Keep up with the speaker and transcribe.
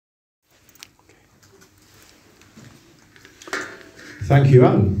Thank you,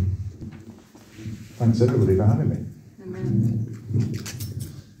 Alan. Thanks everybody for having me. Amen.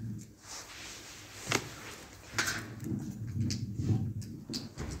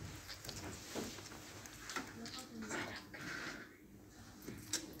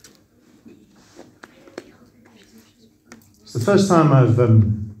 It's the first time I've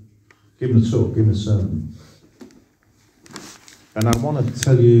given a talk, given a sermon. And I want to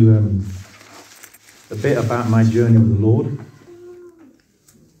tell you a bit about my journey with the Lord.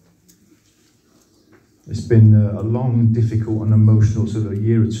 It's been a long, difficult and emotional sort of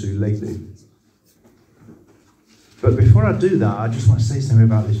year or two lately. But before I do that, I just want to say something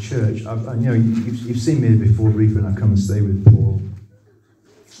about this church. You've seen me before briefly when I come and stay with Paul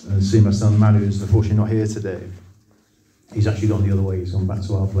and see my son Manu, who's unfortunately not here today. He's actually gone the other way. He's gone back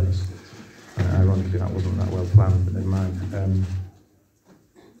to our place. Ironically, that wasn't that well planned, but never mind.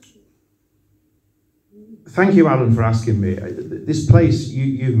 Thank you, Alan, for asking me. This place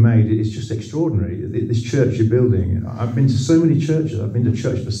you've made is just extraordinary. This church you're building. I've been to so many churches. I've been to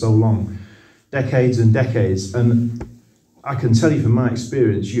church for so long, decades and decades, and I can tell you from my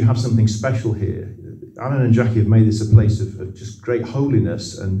experience, you have something special here. Alan and Jackie have made this a place of just great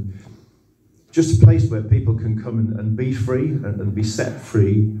holiness and just a place where people can come and be free and be set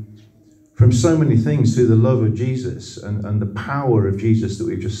free from so many things through the love of Jesus and the power of Jesus that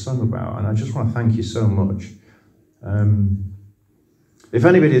we've just sung about. And I just want to thank you so much. If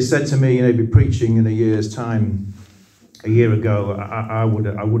anybody had said to me, be preaching in a year's time, a year ago, I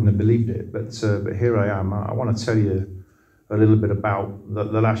wouldn't have believed it. But here I am. I want to tell you a little bit about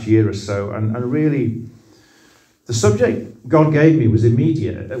the last year or so. And really, the subject God gave me was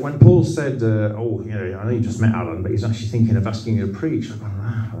immediate. When Paul said, I know you just met Alan, but he's actually thinking of asking you to preach. I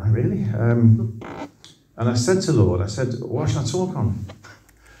thought, really? And I said to the Lord, what should I talk on?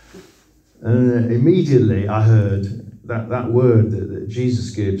 Immediately I heard that word that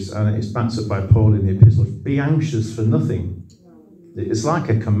Jesus gives, and it's backed up by Paul in the epistles, be anxious for nothing. It's like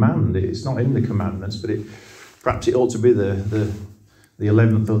a command. It's not in the commandments, but perhaps it ought to be the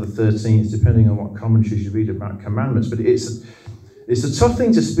 11th or the 13th, depending on what commentaries you read about commandments. But it's a tough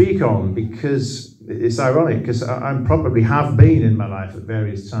thing to speak on because it's ironic, because I probably have been in my life at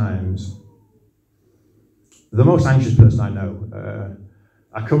various times the most anxious person I know.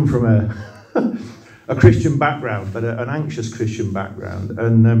 I come from a Christian background, but an anxious Christian background.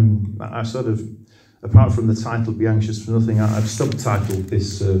 And I sort of, apart from the title, Be Anxious for Nothing, I've subtitled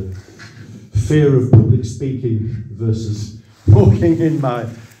this fear of public speaking versus walking in my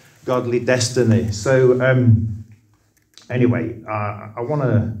godly destiny. So anyway, I want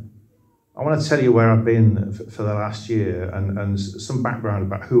to tell you where I've been for the last year and some background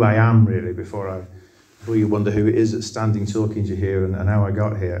about who I am really before you wonder who it is that's standing talking to you here and how I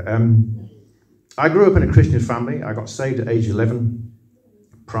got here. I grew up in a Christian family. I got saved at age 11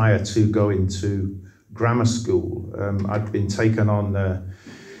 prior to going to grammar school. I'd been taken on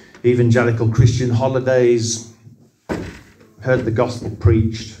evangelical Christian holidays, heard the gospel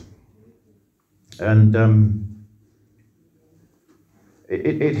preached, and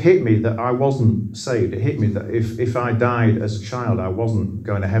it hit me that I wasn't saved. It hit me that if I died as a child, I wasn't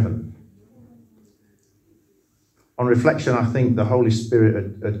going to heaven. On reflection, I think the Holy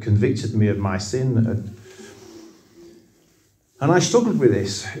Spirit had convicted me of my sin, and I struggled with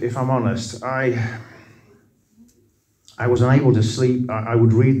this, if I'm honest. I was unable to sleep. I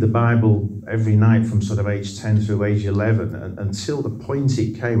would read the Bible every night from sort of age 10 through age 11 until the point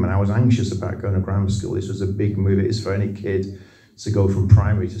it came, and I was anxious about going to grammar school. This was a big move. It is for any kid to go from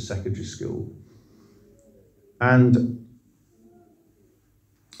primary to secondary school. And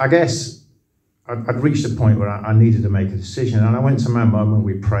I guess I'd reached a point where I needed to make a decision, and I went to my mum and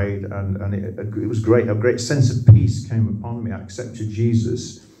we prayed, and it was great. A great sense of peace came upon me. I accepted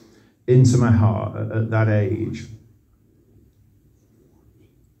Jesus into my heart at that age.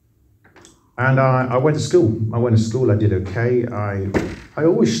 And I went to school. I did okay. I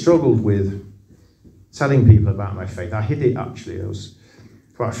always struggled with telling people about my faith. I hid it, actually. It was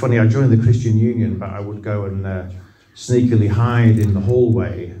quite funny. I joined the Christian Union, but I would go and sneakily hide in the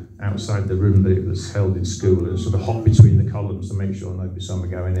hallway outside the room that it was held in school and sort of hop between the columns to make sure nobody saw me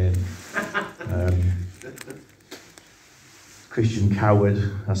going in. Christian coward,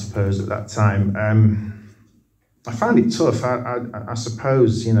 I suppose, at that time. I found it tough. I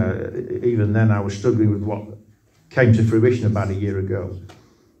suppose, even then I was struggling with what came to fruition about a year ago.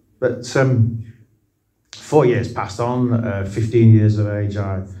 But 4 years passed on, 15 years of age,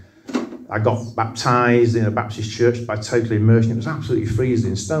 I got baptised in a Baptist church by total immersion. It was absolutely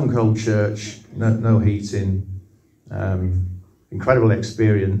freezing, stone cold church, no heating, incredible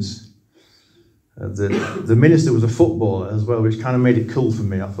experience. The minister was a footballer as well, which kind of made it cool for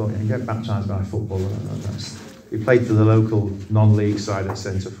me. I thought, get baptised by a footballer. He played for the local non-league side at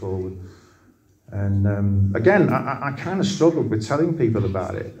centre forward. And again, I kind of struggled with telling people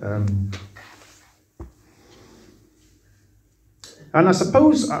about it. And I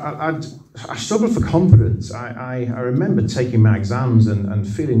suppose I struggled for confidence. I remember taking my exams and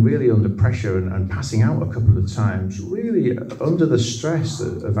feeling really under pressure and passing out a couple of times, really under the stress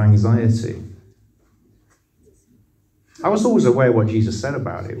of anxiety. I was always aware of what Jesus said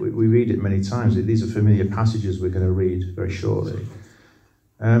about it. We read it many times. These are familiar passages we're going to read very shortly.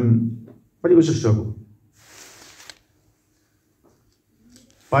 But it was a struggle.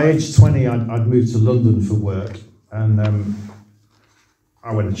 By age 20, I'd moved to London for work, and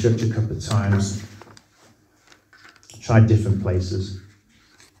I went to church a couple of times, tried different places.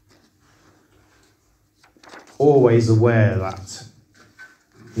 Always aware that,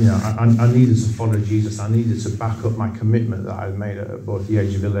 I needed to follow Jesus. I needed to back up my commitment that I'd made at both the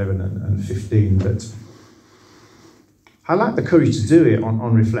age of 11 and 15. But I lacked the courage to do it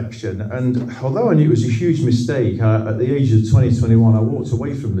on reflection. And although I knew it was a huge mistake, at the age of 20, 21, I walked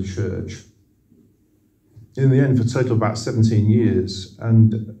away from the church. In the end, for a total of about 17 years.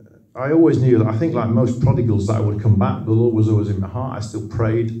 And I always knew that, I think like most prodigals, that I would come back. The Lord was always in my heart. I still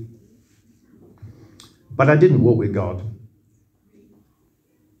prayed. But I didn't walk with God.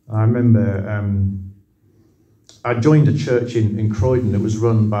 I remember I joined a church in Croydon that was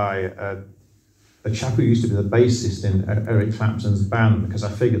run by a chap who used to be the bassist in Eric Clapton's band, because I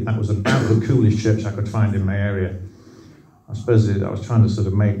figured that was about the coolest church I could find in my area. I suppose I was trying to sort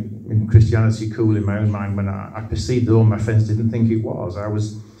of make Christianity cool in my own mind when I perceived that all my friends didn't think it was. I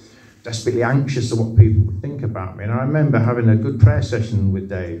was desperately anxious of what people would think about me. And I remember having a good prayer session with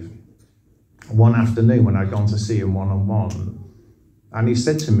Dave one afternoon when I'd gone to see him one-on-one. And he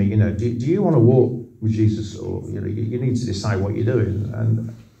said to me, do you want to walk with Jesus, or you need to decide what you're doing?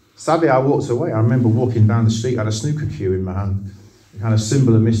 And sadly, I walked away. I remember walking down the street, I had a snooker cue in my hand, a kind of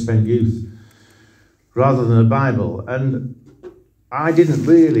symbol of misspent youth, rather than a Bible. And I didn't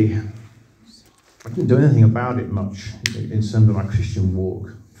do anything about it much in terms of my Christian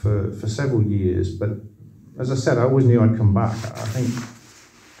walk for several years. But as I said, I always knew I'd come back. I think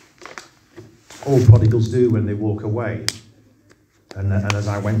all prodigals do when they walk away. And as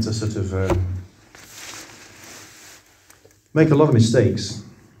I went to sort of make a lot of mistakes.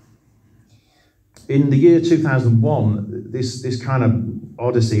 In the year 2001, this kind of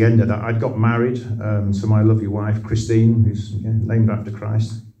odyssey ended. I'd got married to my lovely wife, Christine, who's named after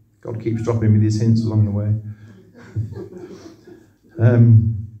Christ. God keeps dropping me these hints along the way.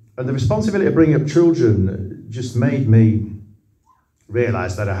 And the responsibility of bringing up children just made me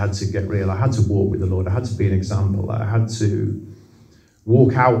realise that I had to get real. I had to walk with the Lord. I had to be an example. I had to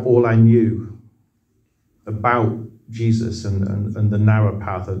walk out all I knew about Jesus and the narrow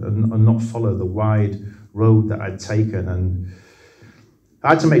path, and not follow the wide road that I'd taken. And I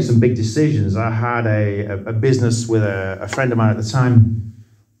had to make some big decisions. I had a business with a friend of mine at the time.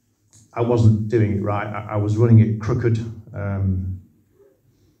 I wasn't doing it right. I was running it crooked.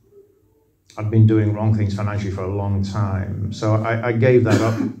 I'd been doing wrong things financially for a long time. So I gave that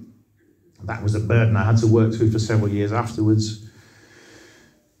up. That was a burden I had to work through for several years afterwards.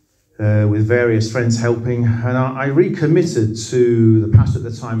 With various friends helping, and I recommitted to the pastor at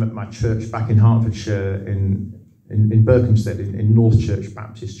the time at my church back in Hertfordshire, in Berkhamsted, in North Church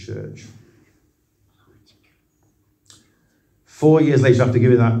Baptist Church. 4 years later, after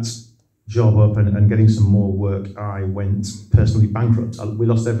giving that job up and getting some more work, I went personally bankrupt. We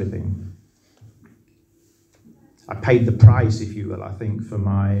lost everything. I paid the price, if you will, I think, for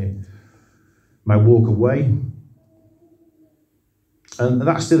my walk away. And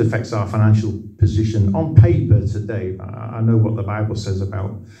that still affects our financial position on paper today. I know what the Bible says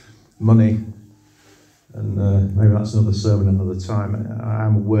about money, and maybe that's another sermon another time. I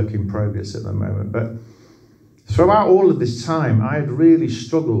am a work in progress at the moment. But throughout all of this time, I had really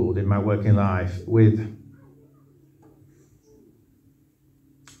struggled in my working life with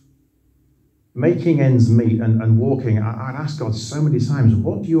making ends meet and walking. I'd asked God so many times,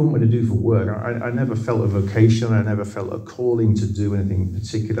 what do you want me to do for work? I never felt a vocation. I never felt a calling to do anything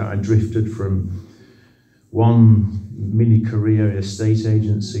particular. I drifted from one mini career in a estate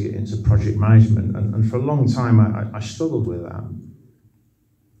agency into project management. And for a long time, I struggled with that.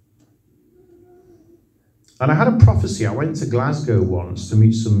 And I had a prophecy. I went to Glasgow once to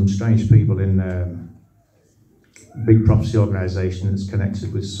meet some strange people in a big prophecy organisation that's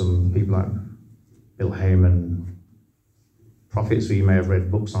connected with some people like Bill Heyman, prophets who you may have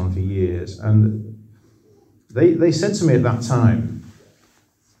read books on for years. And they said to me at that time,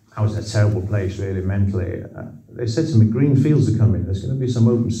 I was in a terrible place, really, mentally. They said to me, green fields are coming. There's going to be some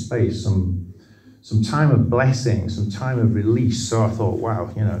open space, some time of blessing, some time of release. So I thought, wow,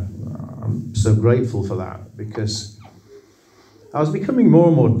 I'm so grateful for that, because I was becoming more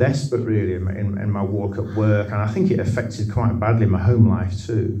and more desperate, really, in my walk at work, and I think it affected quite badly my home life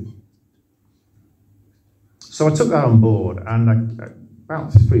too. So I took that on board, and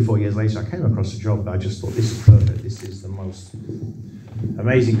about 3-4 years later, I came across a job that I just thought, this is perfect. This is the most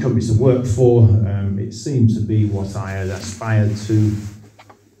amazing company to work for. It seemed to be what I had aspired to,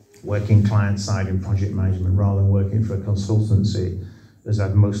 working client side in project management rather than working for a consultancy, as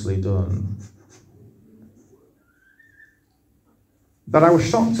I'd mostly done. But I was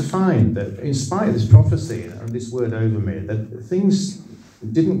shocked to find that, in spite of this prophecy and this word over me, that things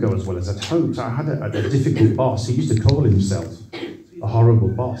didn't go as well as I'd hoped. I had a difficult boss. He used to call himself a horrible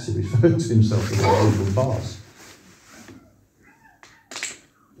boss. He referred to himself as a horrible boss.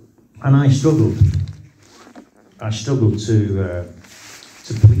 And I struggled. I struggled to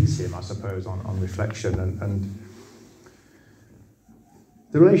please him, I suppose, on reflection. And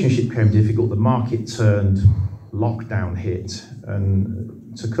the relationship became difficult. The market turned, lockdown hit.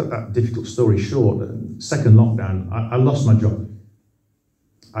 And to cut that difficult story short, second lockdown, I lost my job.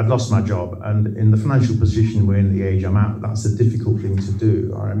 I'd lost my job, and in the financial position we're in, the age I'm at, that's a difficult thing to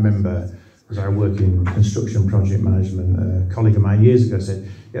do. I remember, as I work in construction project management, a colleague of mine years ago said,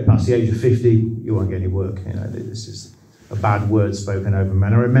 get past the age of 50, you won't get any work. This is a bad word spoken over me,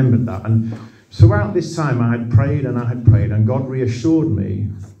 and I remembered that. And throughout this time, I had prayed, and God reassured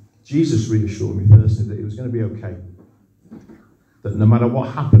me, Jesus reassured me personally, that it was going to be okay. That no matter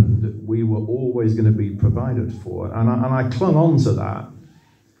what happened, we were always going to be provided for. And I clung on to that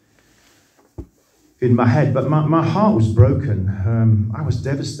in my head, but my heart was broken. I was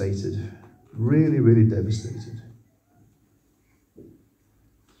devastated, really, really devastated.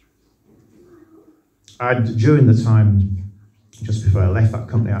 During the time, just before I left that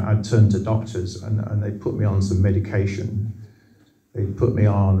company, I'd turned to doctors, and they put me on some medication. They put me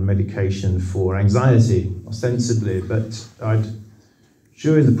on medication for anxiety, ostensibly, but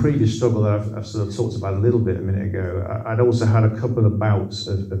during the previous struggle that I've sort of talked about a little bit a minute ago, I'd also had a couple of bouts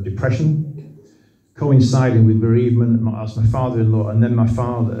of depression, coinciding with bereavement. I lost my father-in-law and then my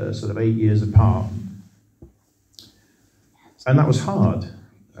father, sort of 8 years apart. And that was hard.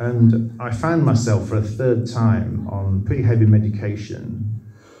 And I found myself for a third time on pretty heavy medication.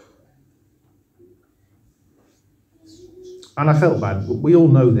 And I felt bad. We all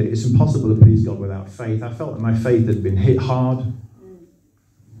know that it's impossible to please God without faith. I felt that my faith had been hit hard.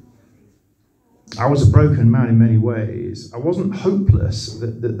 I was a broken man in many ways. I wasn't hopeless.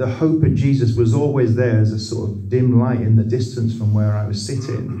 The hope of Jesus was always there as a sort of dim light in the distance from where I was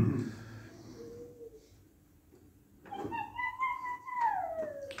sitting.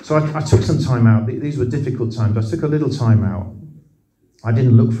 So I took some time out. These were difficult times. I took a little time out. I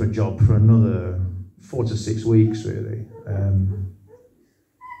didn't look for a job for another 4 to 6 weeks, really.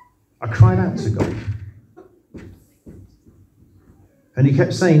 I cried out to God. And he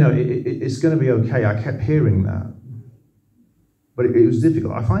kept saying, no, it's going to be okay. I kept hearing that. But it was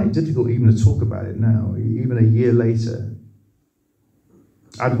difficult. I find it difficult even to talk about it now, even a year later.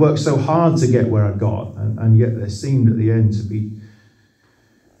 I'd worked so hard to get where I got, and yet there seemed at the end to be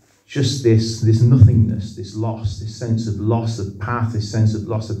just this nothingness, this loss, this sense of loss of path, this sense of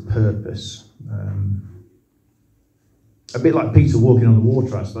loss of purpose. A bit like Peter walking on the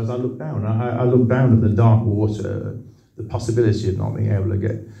water, I suppose. I looked down. I looked down at the dark water, the possibility of not being able to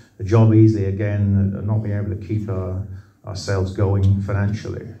get a job easily again, not being able to keep ourselves going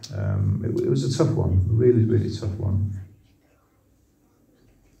financially. It was a tough one, really, really tough one.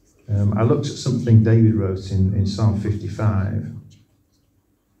 I looked at something David wrote in Psalm 55.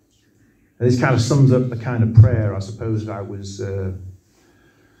 And this kind of sums up the kind of prayer I suppose I was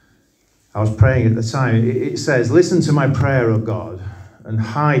praying at the time. It says, listen to my prayer, O God, and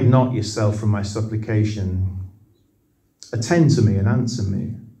hide not yourself from my supplication. Attend to me and answer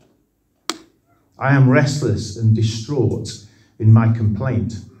me. I am restless and distraught in my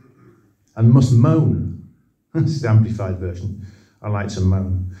complaint and must moan. This is the Amplified version. I like to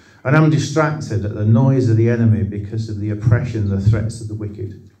moan. And I'm distracted at the noise of the enemy because of the oppression and the threats of the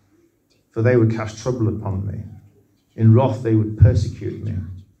wicked. For they would cast trouble upon me. In wrath they would persecute me.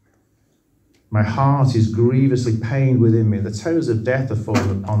 My heart is grievously pained within me. The terrors of death have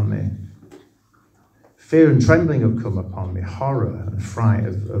fallen upon me. Fear and trembling have come upon me. Horror and fright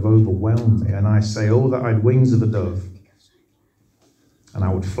have overwhelmed me. And I say, oh, that I'd wings of a dove, and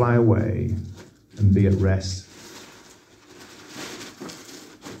I would fly away and be at rest.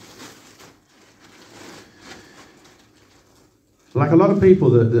 Like a lot of people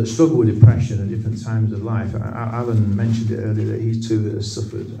that struggle with depression at different times of life, Alan mentioned it earlier that he too has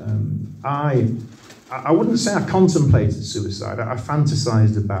suffered. I wouldn't say I contemplated suicide. I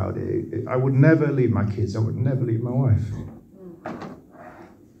fantasized about it. I would never leave my kids. I would never leave my wife.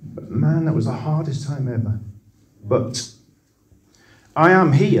 But man, that was the hardest time ever. But I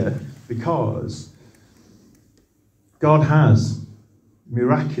am here because God has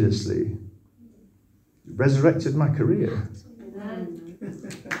miraculously resurrected my career.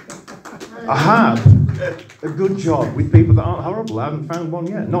 I have a good job with people that aren't horrible. I haven't found one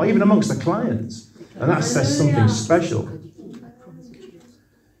yet, not even amongst the clients. And that says something special.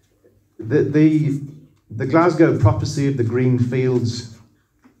 The Glasgow prophecy of the green fields,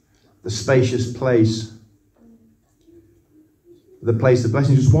 the spacious place, the place of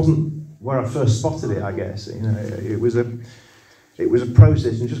blessing just wasn't where I first spotted it, I guess. You know, it was a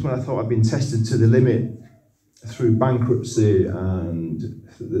process, and just when I thought I'd been tested to the limit through bankruptcy and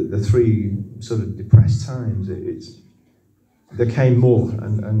the three sort of depressed times, there came more.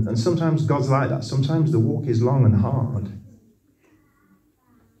 And sometimes God's like that. Sometimes the walk is long and hard.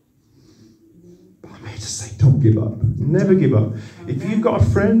 But I'm here to say, don't give up. Never give up. If you've got a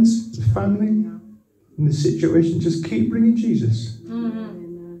friend, a family in this situation, just keep bringing Jesus.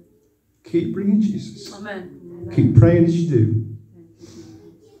 Mm-hmm. Keep bringing Jesus. Amen. Keep praying as you do.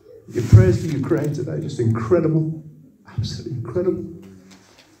 Your prayers for Ukraine today, just incredible. Absolutely incredible.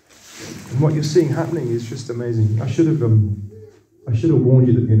 And what you're seeing happening is just amazing. I should have warned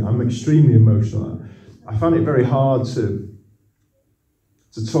you that I'm extremely emotional. I find it very hard to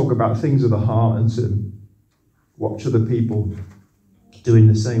talk about things of the heart and to watch other people doing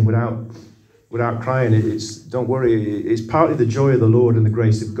the same without crying. Don't worry. It's partly the joy of the Lord and the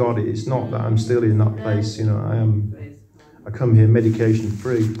grace of God. It's not that I'm still in that place. You know, I come here medication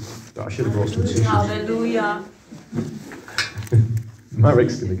free, but I should have brought some tissues. Hallelujah.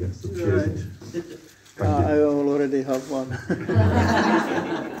 Marek's going to get some. Cheers. I already have one.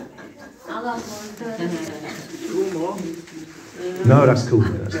 No, that's cool.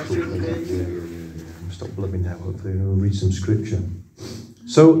 That's cool. Yeah. Stop blubbing now. Hopefully, we'll read some scripture.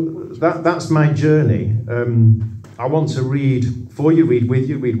 So that's my journey. I want to read for you. Read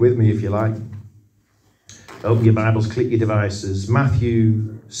with me if you like. Open your Bibles, click your devices.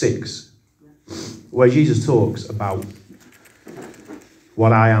 Matthew 6, where Jesus talks about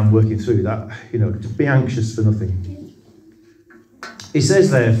what I am working through, that, to be anxious for nothing. He says,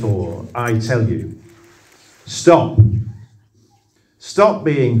 therefore, I tell you, stop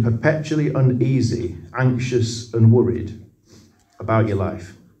being perpetually uneasy, anxious and worried about your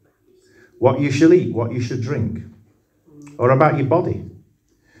life. What you shall eat, what you should drink, or about your body,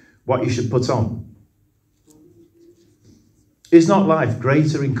 what you should put on. Is not life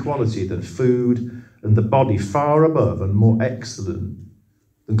greater in quality than food, and the body far above and more excellent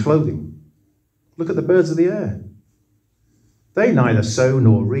than clothing? Look at the birds of the air. They neither sow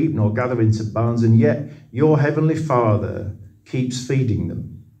nor reap nor gather into barns, and yet your heavenly Father keeps feeding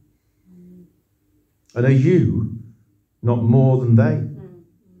them. And are you not more than they?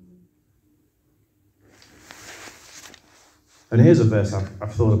 And here's a verse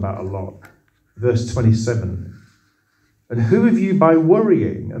I've thought about a lot. Verse 27. And who of you, by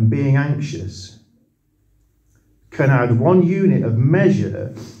worrying and being anxious, can add 1 unit of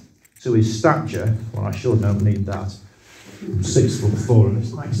measure to his stature? Well, I sure don't need that. I'm 6'4", and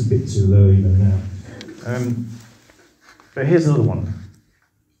this mic's a bit too low even now. But here's another one.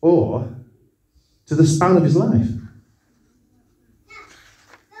 Or to the span of his life.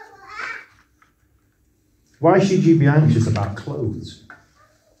 Why should you be anxious about clothes?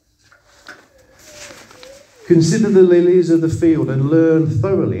 Consider the lilies of the field and learn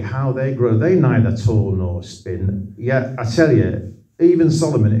thoroughly how they grow. They neither toil nor spin. Yet, I tell you, even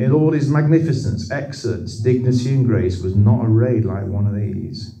Solomon, in all his magnificence, excellence, dignity and grace, was not arrayed like one of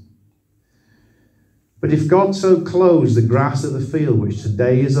these. But if God so clothes the grass of the field, which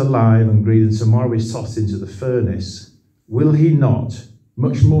today is alive and green and tomorrow is tossed into the furnace, will he not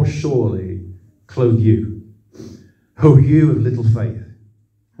much more surely clothe you? O you of little faith.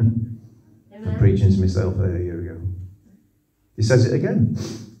 I'm preaching to myself there, here we go. He says it again.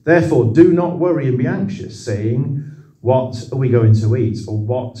 Therefore, do not worry and be anxious, saying, what are we going to eat? Or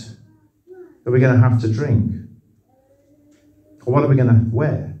what are we going to have to drink? Or what are we going to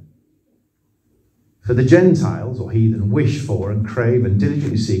wear? For the Gentiles, or heathen, wish for and crave and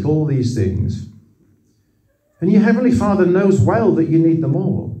diligently seek all these things. And your heavenly Father knows well that you need them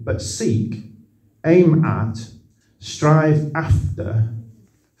all. But seek, aim at, strive after,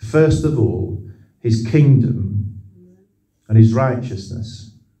 first of all, his kingdom and his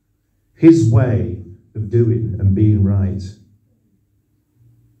righteousness, his way of doing and being right.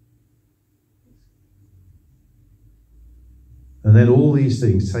 And then all these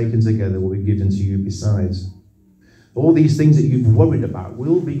things taken together will be given to you besides. All these things that you've worried about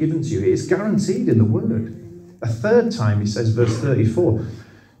will be given to you. It's guaranteed in the word. A third time he says, verse 34,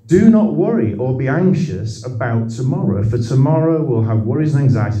 do not worry or be anxious about tomorrow, for tomorrow will have worries and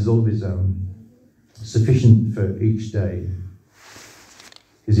anxieties all of its own. Sufficient for each day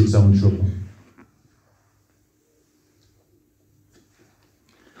is its own trouble.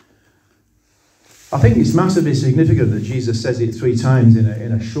 I think it's massively significant that Jesus says it 3 times in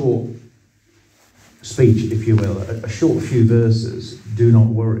a short speech, if you will, a short few verses. Do not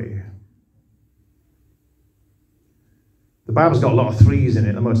worry. The Bible's got a lot of 3s in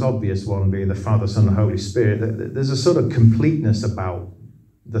it, the most obvious one being the Father, Son, and Holy Spirit. There's a sort of completeness about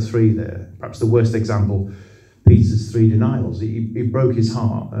the 3 there. Perhaps the worst example, Peter's 3 denials. He broke his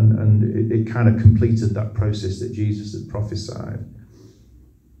heart, and it kind of completed that process that Jesus had prophesied.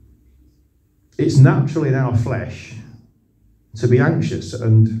 It's natural in our flesh to be anxious,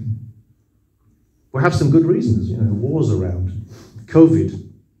 and we have some good reasons. Wars around, COVID.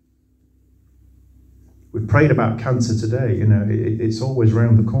 We prayed about cancer today. It's always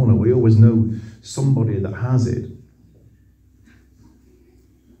round the corner. We always know somebody that has it.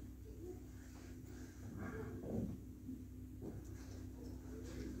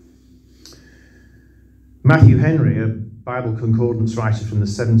 Matthew Henry, a Bible concordance writer from the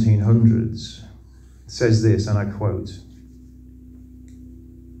 1700s, says this, and I quote,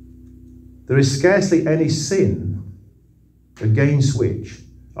 there is scarcely any sin against which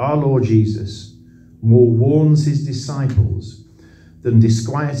our Lord Jesus more warns his disciples than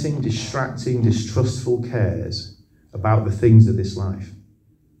disquieting, distracting, distrustful cares about the things of this life.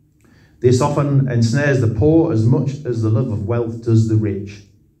 This often ensnares the poor as much as the love of wealth does the rich.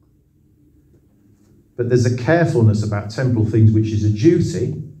 But there's a carefulness about temporal things which is a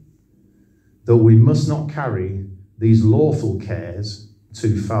duty, though we must not carry these lawful cares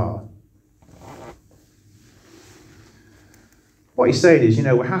too far. What he's saying is,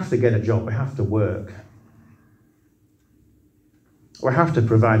 we have to get a job, we have to work. We have to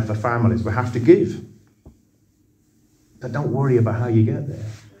provide for families, we have to give. But don't worry about how you get there.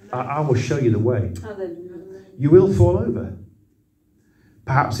 I will show you the way. You will fall over.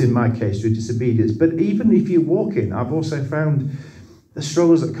 Perhaps in my case, through disobedience. But even if you walk in, I've also found the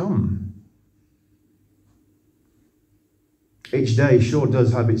struggles that come. Each day sure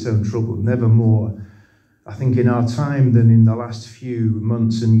does have its own trouble, never more, I think, in our time than in the last few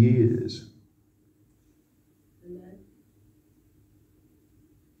months and years.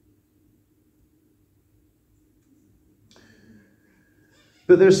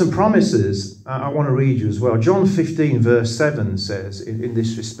 But there are some promises I want to read you as well. John 15 verse 7 says in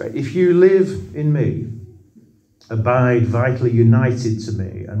this respect, if you live in me, abide vitally united to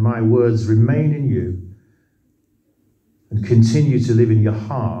me, and my words remain in you, and continue to live in your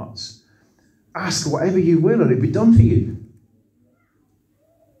hearts, ask whatever you will and it'll be done for you.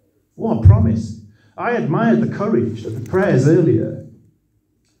 What a promise. I admired the courage of the prayers earlier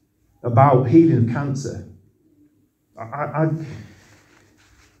about healing of cancer.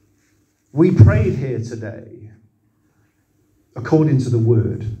 We prayed here today according to the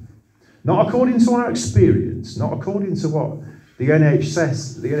word, not according to our experience, not according to what the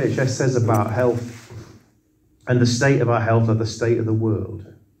NHS says about health and the state of our health or the state of the world.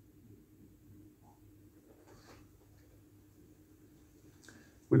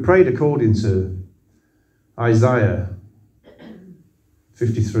 We prayed according to Isaiah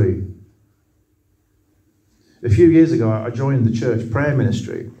 53. A few years ago, I joined the church prayer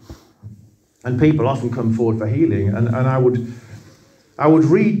ministry, and people often come forward for healing, and I would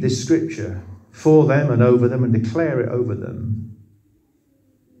read this scripture for them and over them and declare it over them.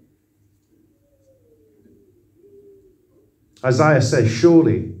 Isaiah says,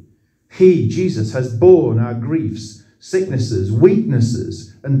 surely he, Jesus, has borne our griefs, sicknesses,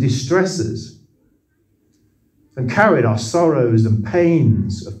 weaknesses, and distresses, and carried our sorrows and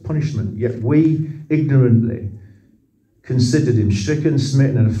pains of punishment. Yet we ignorantly considered him stricken,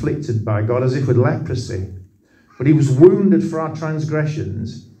 smitten, and afflicted by God as if with leprosy. But he was wounded for our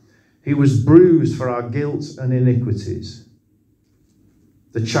transgressions. He was bruised for our guilt and iniquities.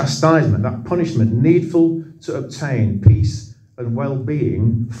 The chastisement, that punishment needful to obtain peace and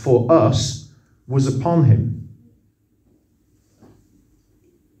well-being for us, was upon him.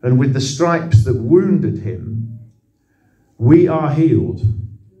 And with the stripes that wounded him, we are healed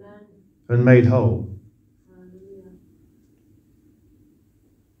and made whole.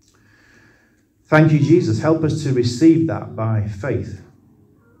 Thank you, Jesus. Help us to receive that by faith.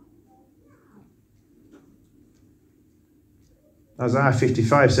 Isaiah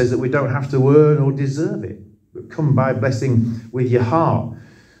 55 says that we don't have to earn or deserve it, but come by blessing with your heart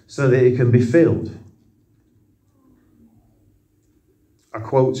so that it can be filled. I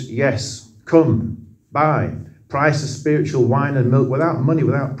quote, yes, come, buy, price of spiritual wine and milk without money,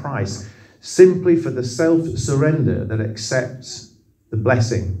 without price, simply for the self-surrender that accepts the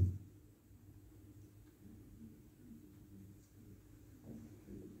blessing.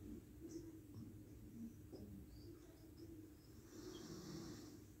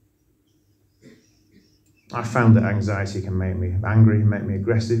 I found that anxiety can make me angry, make me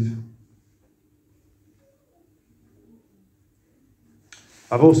aggressive.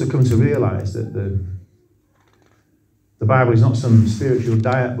 I've also come to realise that the Bible is not some spiritual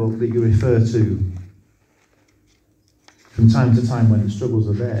diet book that you refer to from time to time when the struggles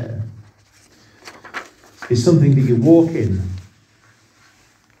are there. It's something that you walk in.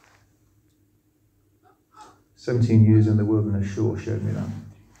 17 years in the wilderness sure showed me that.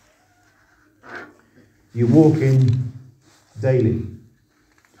 You walk in daily.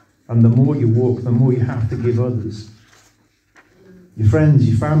 And the more you walk, the more you have to give others. Your friends,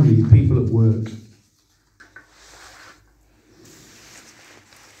 your family, your people at work.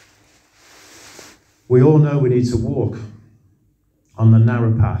 We all know we need to walk on the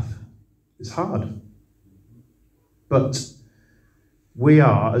narrow path. It's hard. But we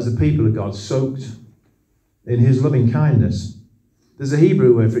are, as the people of God, soaked in his loving kindness. There's a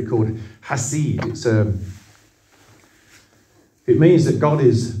Hebrew word for it called hasid. It means that God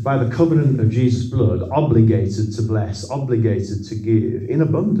is, by the covenant of Jesus' blood, obligated to bless, obligated to give in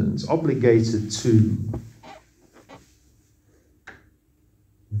abundance, obligated to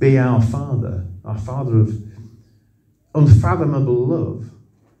be our Father of unfathomable love,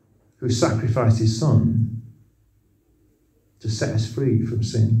 who sacrificed his Son to set us free from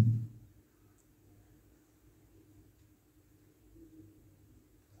sin.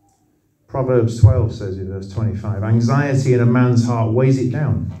 Proverbs 12 says in verse 25, anxiety in a man's heart weighs it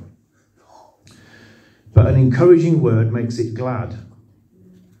down, but an encouraging word makes it glad.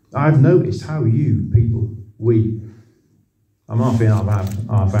 I've noticed how you people, I'm half in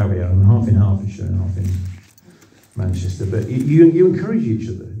half out here, I'm half in Hertfordshire and half in Manchester, but you encourage each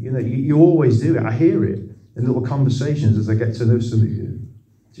other. You know, you always do it. I hear it in little conversations as I get to know some of you.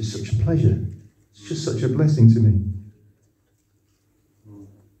 It's just such a pleasure. It's just such a blessing to me.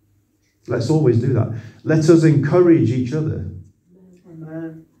 Let's always do that. Let us encourage each other.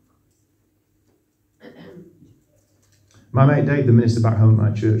 Amen. My mate Dave, the minister back home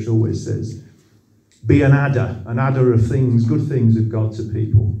at my church, always says, be an adder of things, good things of God to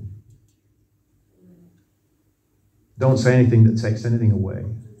people. Don't say anything that takes anything away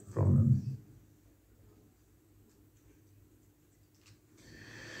from them.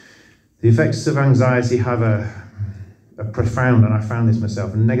 The effects of anxiety have a profound, and I found this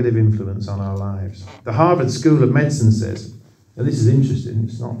myself, a negative influence on our lives. The Harvard School of Medicine says, and this is interesting,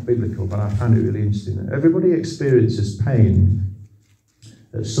 it's not biblical, but I found it really interesting, that everybody experiences pain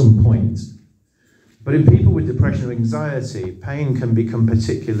at some point. But in people with depression or anxiety, pain can become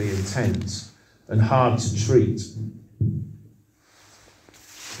particularly intense and hard to treat.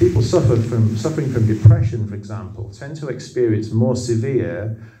 People suffering from depression, for example, tend to experience more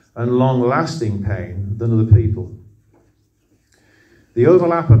severe and long-lasting pain than other people. The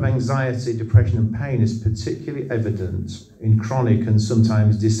overlap of anxiety, depression and pain is particularly evident in chronic and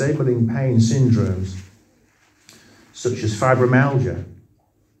sometimes disabling pain syndromes such as fibromyalgia,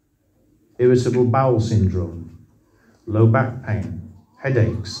 irritable bowel syndrome, low back pain,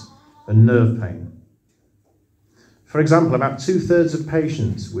 headaches and nerve pain. For example, about 2/3 of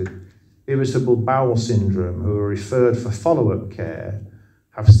patients with irritable bowel syndrome who are referred for follow-up care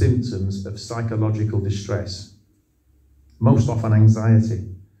have symptoms of psychological distress, most often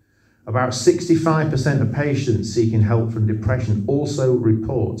anxiety. About 65% of patients seeking help from depression also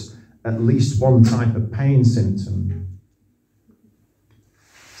report at least one type of pain symptom.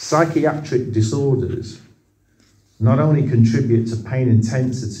 Psychiatric disorders not only contribute to pain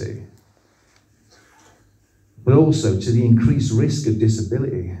intensity, but also to the increased risk of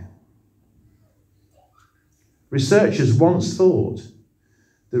disability. Researchers once thought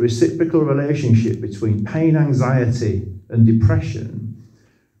the reciprocal relationship between pain, anxiety, and depression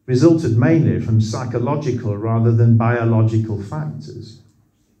resulted mainly from psychological rather than biological factors.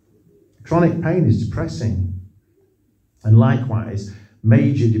 Chronic pain is depressing, and likewise,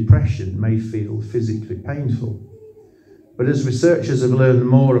 major depression may feel physically painful. But as researchers have learned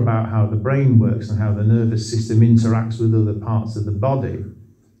more about how the brain works and how the nervous system interacts with other parts of the body,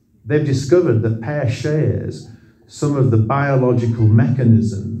 they've discovered that pain shares some of the biological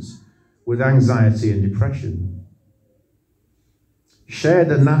mechanisms with anxiety and depression.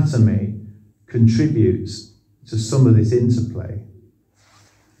 Shared anatomy contributes to some of this interplay.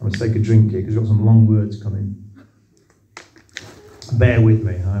 I'm going to take a drink here because we've got some long words coming. Bear with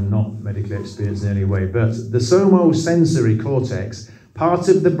me, I'm not medically experienced in any way, but the somosensory cortex, part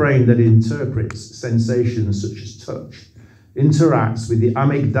of the brain that interprets sensations such as touch, interacts with the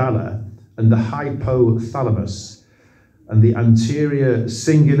amygdala and the hypothalamus and the anterior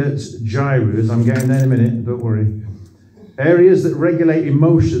cingulate gyrus. I'm getting there in a minute, don't worry. Areas that regulate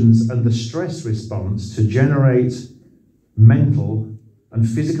emotions and the stress response to generate mental and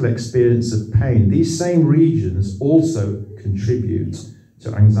physical experience of pain. These same regions also contribute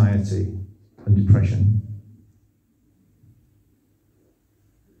to anxiety and depression.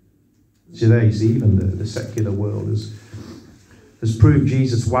 Today, you see, even the secular world has proved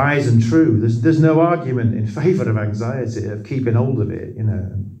Jesus wise and true. There's no argument in favour of anxiety, of keeping hold of it, you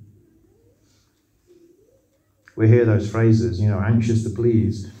know. We hear those phrases, you know, anxious to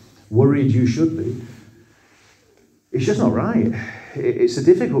please, worried you should be. It's just not right. It's a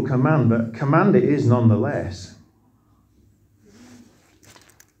difficult command, but command it is nonetheless.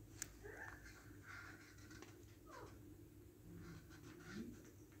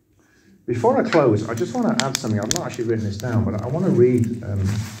 Before I close, I just want to add something. I've not actually written this down, but I want to read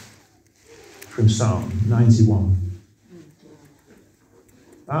from Psalm 91.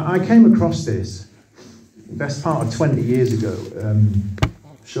 I came across this best part of 20 years ago,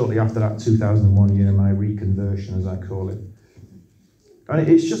 shortly after that 2001 year, my reconversion, as I call it. And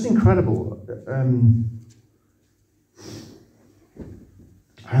it's just incredible.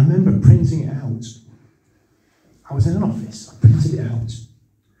 I remember printing it out. I was in an office, I printed it out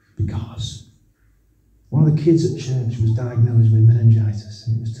because one of the kids at church was diagnosed with meningitis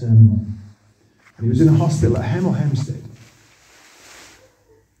and it was terminal. And he was in a hospital at Hemel Hempstead.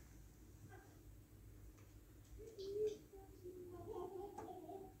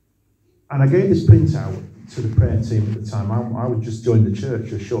 And I gave this printout to the prayer team at the time. I would just join the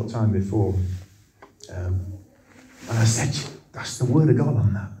church a short time before. And I said, that's the word of God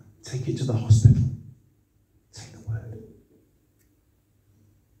on that. Take it to the hospital. Take the word.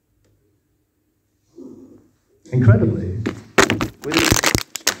 Incredibly,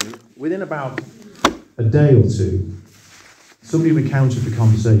 within about a day or two, somebody recounted the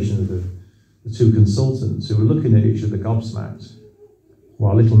conversation of the two consultants who were looking at each other gobsmacked,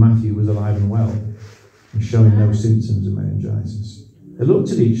 while little Matthew was alive and well and showing no symptoms of meningitis. They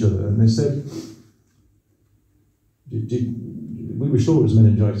looked at each other and they said, we were sure it was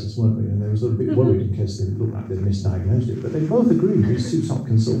meningitis, weren't we? And they were sort of a bit worried in case they looked like they'd misdiagnosed it. But they both agreed, these two top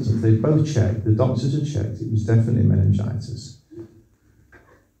consultants, they both checked, the doctors had checked, it was definitely meningitis.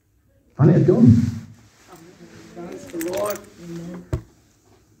 And it had gone. Thanks the Lord.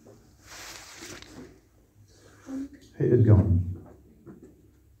 It had gone.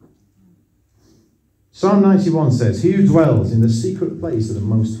 Psalm 91 says, he who dwells in the secret place of the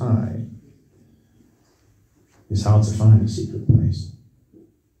Most High, it's hard to find a secret place,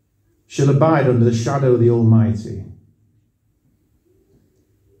 shall abide under the shadow of the Almighty.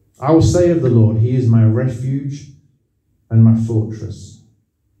 I will say of the Lord, he is my refuge and my fortress.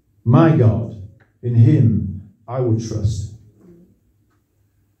 My God, in him I will trust.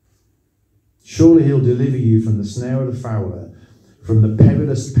 Surely he'll deliver you from the snare of the fowler, from the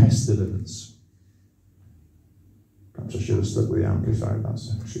perilous pestilence. Perhaps I should have stuck with the Amplified.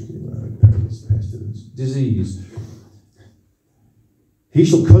 That's a tricky word. Perilous pestilence. Disease. He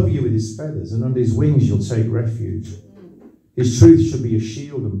shall cover you with his feathers, and under his wings you'll take refuge. His truth shall be a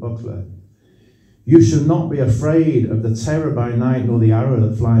shield and buckler. You shall not be afraid of the terror by night, nor the arrow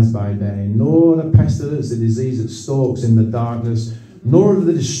that flies by day, nor the pestilence, the disease that stalks in the darkness, nor of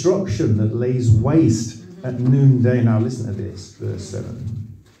the destruction that lays waste at noonday. Now listen to this, verse 7.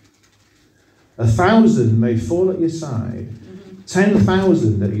 1,000 may fall at your side,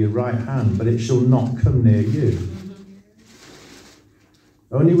 10,000 at your right hand, but it shall not come near you.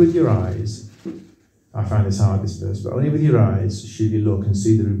 Only with your eyes, I find this hard, this verse, but only with your eyes should you look and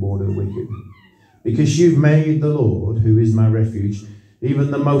see the reward of the wicked. Because you've made the Lord, who is my refuge, even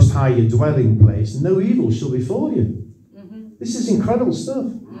the Most High, your dwelling place, no evil shall befall you. This is incredible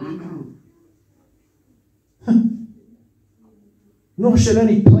stuff. Nor shall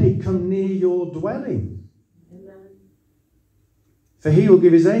any plague come near your dwelling. For he will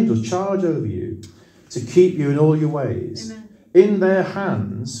give his angels charge over you to keep you in all your ways. Amen. In their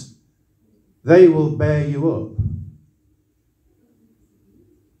hands they will bear you up.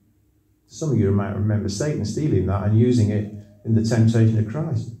 Some of you might remember Satan stealing that and using it in the temptation of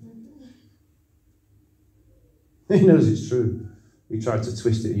Christ. He knows it's true. He tried to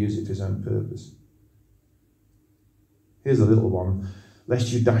twist it and use it for his own purpose. Here's a little one.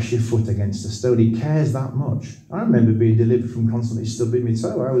 lest you dash your foot against a stone. He cares that much. I remember being delivered from constantly stubbing my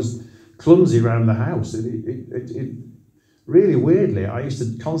toe. I was clumsy around the house. It really weirdly, I used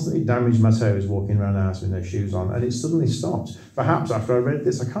to constantly damage my toes walking around the house with no shoes on, and it suddenly stopped. Perhaps after I read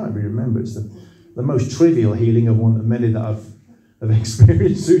this, I can't really remember. It's the most trivial healing of one of many that I've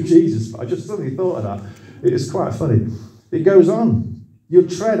experienced through Jesus. But I just suddenly thought of that. It is quite funny. It goes on. You'll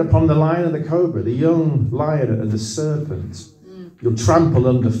tread upon the lion and the cobra, the young lion and the serpent. You'll trample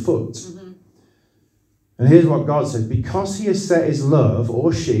underfoot. Mm-hmm. And here's what God says. Because he has set his love,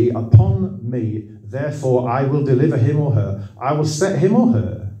 or she, upon me, therefore I will deliver him or her. I will set him or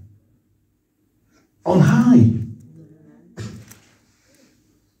her on high.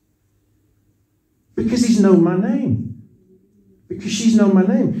 Because he's known my name. Because she's known my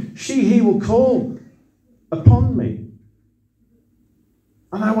name. He will call upon me.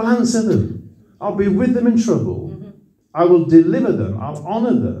 And I will answer them. I'll be with them in trouble. I will deliver them. I'll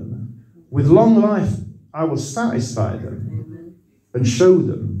honour them. With long life, I will satisfy them and show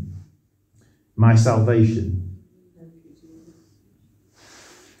them my salvation.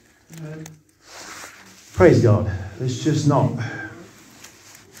 Praise God. There's just not...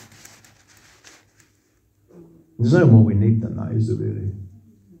 There's no more we need than that, is there really?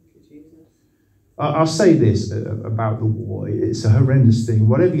 I'll say this about the war. It's a horrendous thing.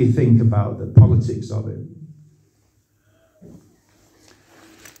 Whatever you think about the politics of it.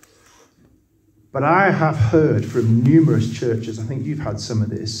 But I have heard from numerous churches, I think you've had some of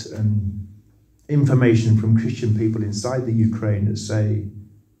this, and information from Christian people inside the Ukraine that say,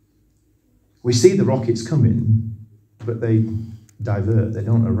 we see the rockets coming, but they divert, they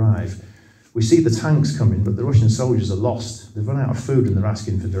don't arrive. We see the tanks coming, but the Russian soldiers are lost. They've run out of food and they're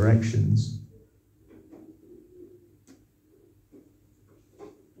asking for directions.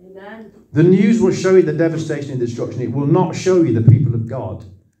 Amen. The news will show you the devastation and destruction. It will not show you the people of God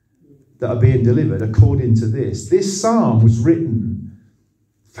that are being delivered according to this. This psalm was written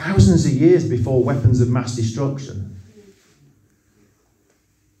thousands of years before weapons of mass destruction.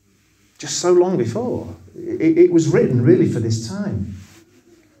 Just so long before. It was written really for this time.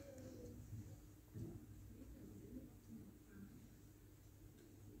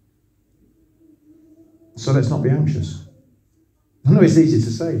 So let's not be anxious. I know it's easy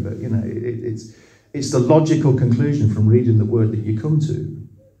to say, but you know, it's the logical conclusion from reading the word that you come to.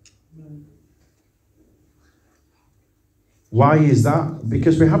 Why is that?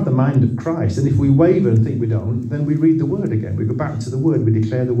 Because we have the mind of Christ, and if we waver and think we don't, then we read the word again. We go back to the word, we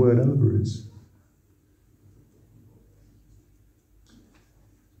declare the word over us.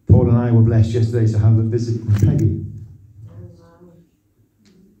 Paul and I were blessed yesterday to have a visit from Peggy.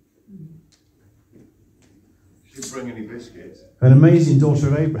 Didn't bring any biscuits. An amazing daughter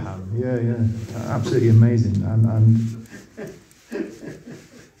of Abraham. Yeah. Absolutely amazing. And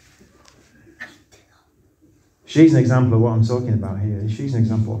she's an example of what I'm talking about here. She's an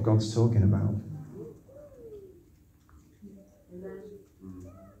example of what God's talking about.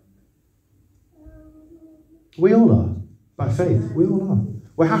 We all are. By faith. We all are.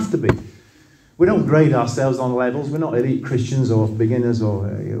 We have to be. We don't grade ourselves on levels. We're not elite Christians or beginners.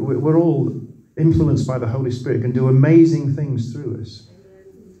 We're all influenced by the Holy Spirit, can do amazing things through us.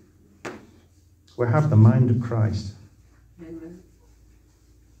 We have the mind of Christ. Amen.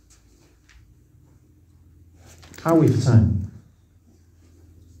 How are we for time?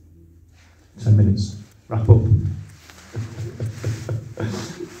 10 minutes. Wrap up.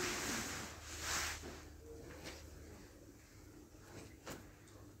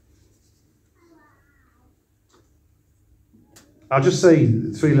 I'll just say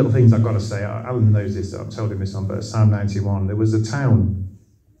three little things I've got to say. Alan knows this, I've told him this on, but Psalm 91. There was a town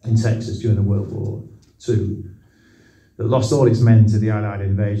in Texas during the World War II that lost all its men to the Allied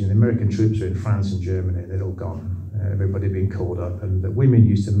invasion. The American troops were in France and Germany. They'd all gone. Everybody had been called up. And the women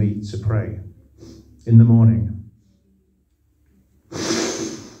used to meet to pray in the morning.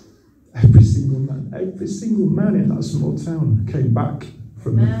 Every single man in that small town came back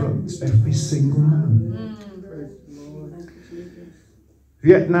from the front. Every single man.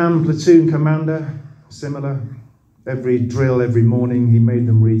 Vietnam platoon commander, similar. Every drill, every morning, he made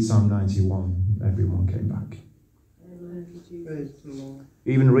them read Psalm 91. Everyone came back.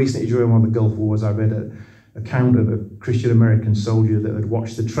 Even recently, during one of the Gulf Wars, I read an account of a Christian American soldier that had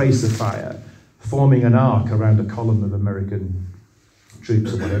watched the tracer fire forming an arc around a column of American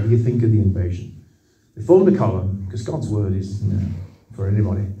troops, or whatever you think of the invasion. They formed a column, because God's word is for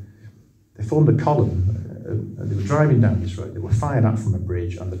anybody. They formed a column. And they were driving down this road. They were fired at from a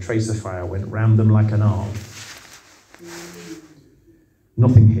bridge, and the tracer fire went round them like an arm.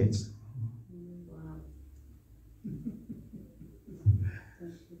 Nothing hit.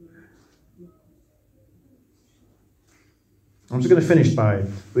 I'm just going to finish by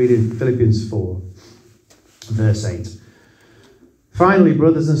reading Philippians 4, verse 8. Finally,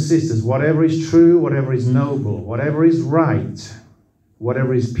 brothers and sisters, whatever is true, whatever is noble, whatever is right,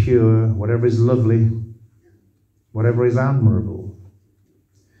 whatever is pure, whatever is lovely, whatever is admirable,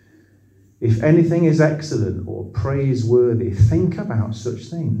 if anything is excellent or praiseworthy, think about such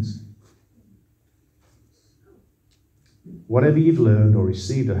things. Whatever you've learned or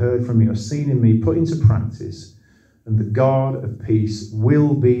received or heard from me or seen in me, put into practice, and the God of peace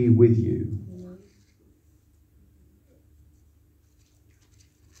will be with you.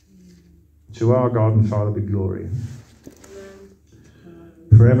 To our God and Father be glory,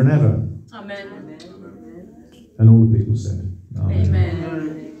 forever and ever. Amen. And all the people said, Amen.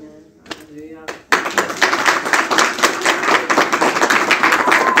 Amen.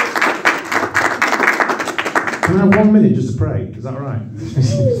 Can I have 1 minute just to pray? Is that all right?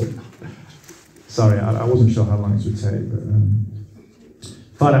 Sorry, I wasn't sure how long it would take. But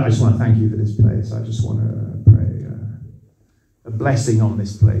Father, I just want to thank you for this place. I just want to pray a blessing on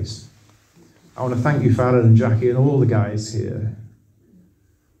this place. I want to thank you, Father, and Jackie, and all the guys here.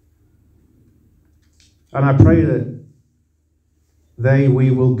 And I pray that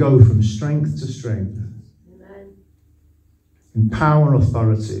we will go from strength to strength. Amen. In power and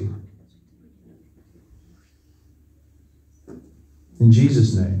authority. In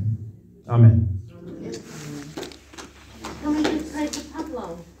Jesus' name. Amen. Can we just pray for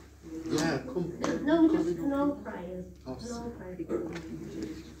Pablo? Yeah, come. No, we just can all pray. Can all pray.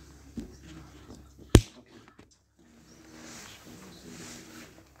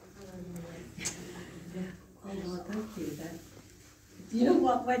 Oh Lord, thank you then. You know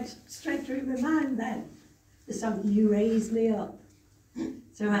what went straight through my mind then? The song, You Raise Me Up,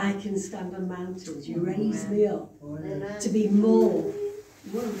 so I can stand on mountains. You raise me up to be more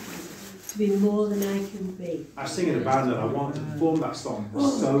than I can be. I was singing a band and I wanted to perform that song for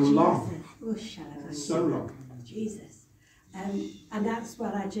so long. Oh, shallow. So long. Jesus. And that's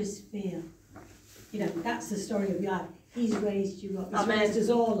what I just feel. You know, that's the story of your life. He's raised you up. He's Amen. raised us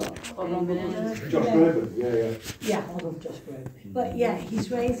all up. Amen. Josh Groban, yeah. Yeah, I love Josh Groban. But yeah, he's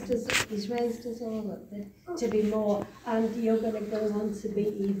raised us all up to be more, and you're going to go on to be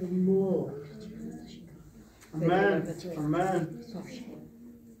even more. Amen. Amen.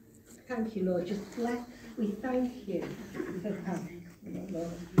 Thank you, Lord. Just bless. We thank you for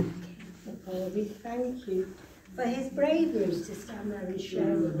Lord. For Paul. We thank you for his bravery to stand there and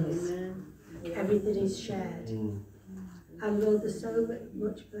share with us everything he's shared. And Lord, there's so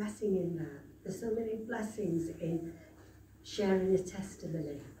much blessing in that. There's so many blessings in sharing a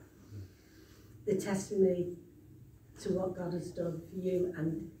testimony. The testimony to what God has done for you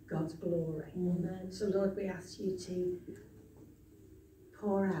and God's glory. Amen. So Lord, we ask you to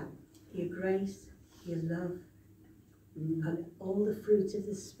pour out your grace, your love, and all the fruit of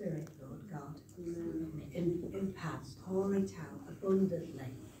the Spirit, Lord God. In Pat, pour it out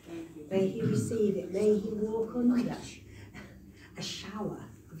abundantly. May he receive it. May he walk under a shower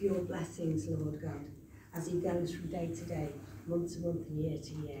of your blessings, Lord God, as he goes from day to day, month to month, and year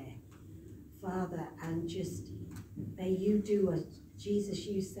to year. Father, and just may you do as Jesus,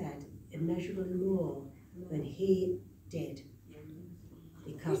 you said, immeasurably more than he did,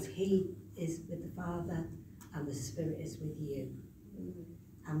 because he is with the Father and the Spirit is with you.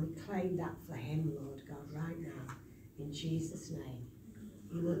 And we claim that for him, Lord God, right now, in Jesus' name.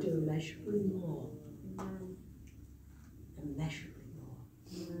 He will do immeasurably more, immeasurably more,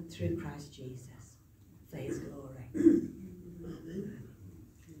 through Christ Jesus, for his glory.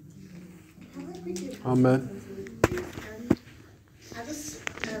 Amen. I just,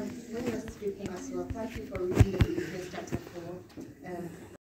 when you were speaking as well, thank you for reading Ephesians chapter 4.